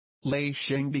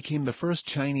Sheng became the first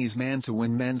Chinese man to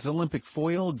win men's Olympic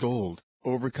foil gold,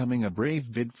 overcoming a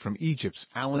brave bid from Egypt's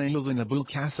Alaeddin Abul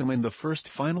Qasim in the first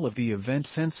final of the event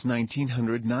since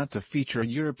 1900 not to feature a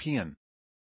European.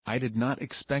 "I did not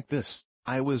expect this,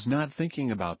 I was not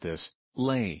thinking about this,"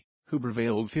 Lei, who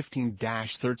prevailed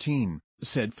 15-13,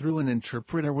 said through an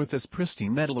interpreter with his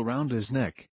pristine medal around his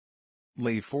neck.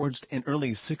 Lei forged an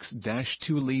early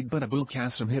 6-2 lead but Abul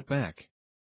Qasim hit back.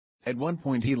 At one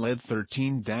point he led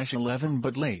 13-11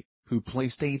 but Lei, who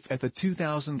placed 8th at the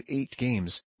 2008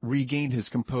 Games, regained his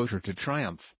composure to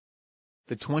triumph.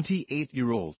 The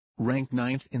 28-year-old, ranked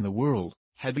 9th in the world,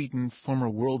 had beaten former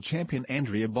world champion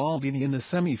Andrea Baldini in the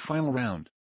semi-final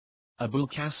round. Abul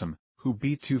Qasim, who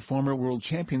beat two former world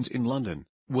champions in London,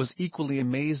 was equally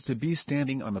amazed to be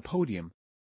standing on the podium,